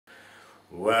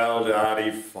Well, Daddy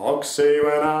Foxy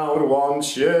went out one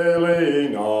chilly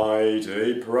night.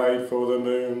 He prayed for the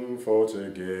moon for to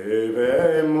give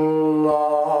him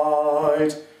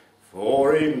light.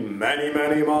 For he'd many,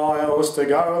 many miles to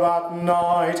go that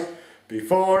night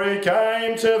before he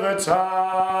came to the town.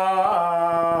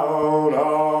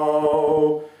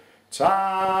 Oh,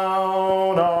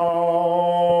 town,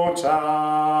 oh,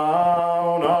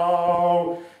 town,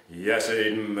 oh. Yes,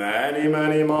 he'd many,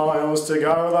 many miles to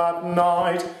go that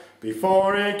night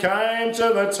before he came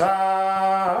to the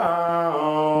town.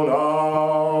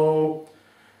 Oh.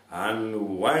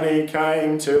 And when he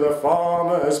came to the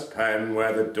farmer's pen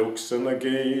where the ducks and the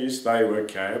geese they were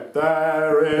kept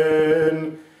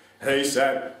therein, he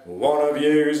said, "One of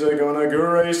yous are gonna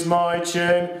grease my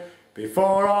chin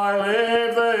before I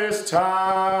leave this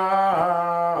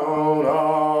town.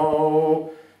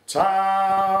 Oh,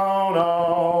 town,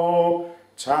 oh,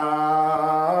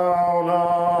 town,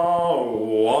 oh.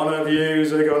 One of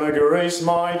yous are gonna grease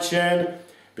my chin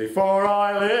before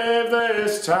I leave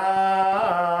this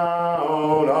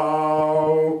town.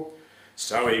 Oh."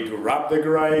 So he grabbed the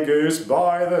grey goose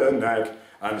by the neck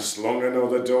and slung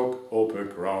another duck up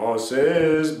across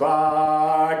his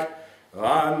back.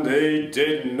 And he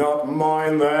did not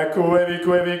mind their quivy,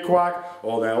 quivy, quack,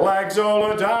 or their legs all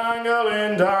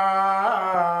a-dangling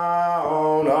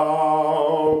down.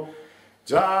 Oh,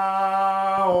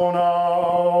 down,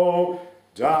 oh,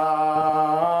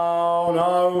 down,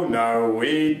 oh. No,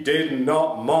 he did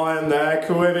not mind their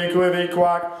quivy, quivy,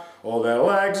 quack, or their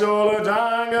legs all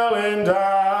a-dangling down.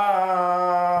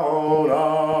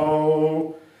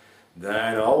 Oh.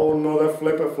 Then old Mother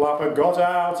Flipper Flapper got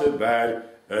out of bed,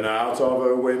 and out of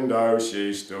her window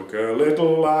she stuck her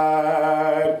little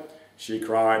lad. She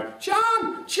cried,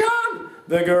 "John, John,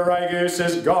 the grey goose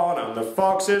is gone and the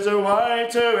fox is away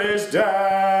to his den.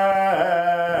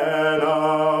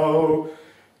 Oh,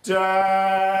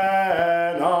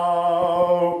 den,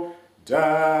 oh,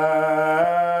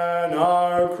 den,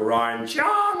 oh," crying,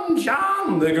 "John,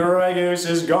 John, the grey goose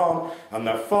is gone and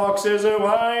the fox is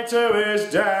away to his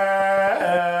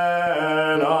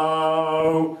den.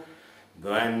 Oh."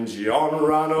 Then John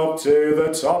ran up to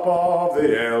the top of the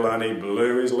hill and he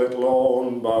blew his little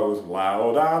horn both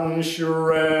loud and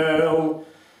shrill.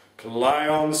 "Play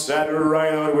on," said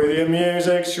Reynard, "with your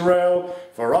music shrill,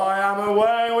 for I am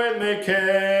away with me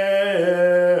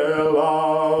kill.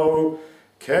 Oh,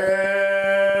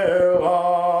 kill,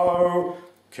 oh,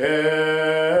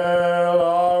 kill,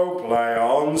 oh." "Play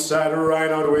on," said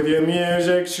Reynard, "with your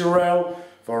music shrill,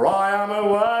 for I am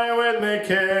away with me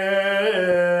kill.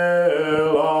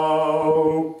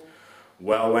 Oh."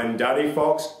 Well, when Daddy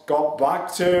Fox got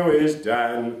back to his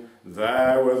den,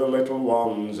 there were the little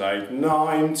ones, 8,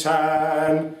 9,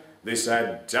 10. They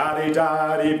said, "Daddy,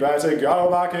 Daddy, better go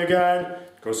back again,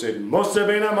 'cause it must have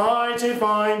been a mighty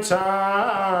fine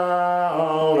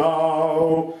town.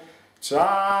 Oh,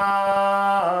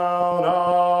 town,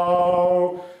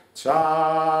 oh,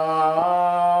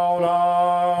 town,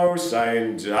 oh,"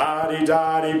 saying, "Daddy,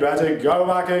 Daddy, better go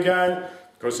back again,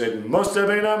 'cause it must have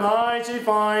been a mighty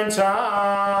fine town.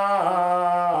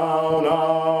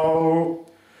 Oh."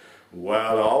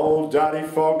 Well, old Daddy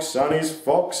Fox and his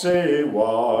foxy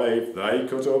wife, they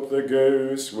cut up the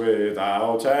goose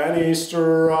without any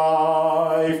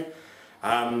strife,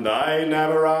 and they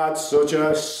never had such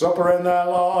a supper in their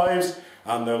lives,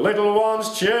 and the little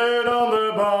ones chewed on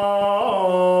the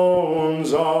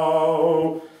bones.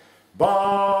 Oh,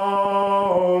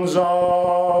 bones,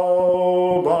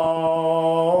 oh,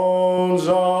 bones,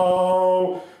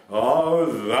 oh. Oh,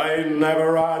 they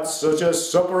never had such a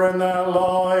supper in their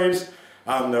lives,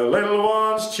 and the little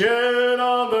ones chewed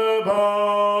on the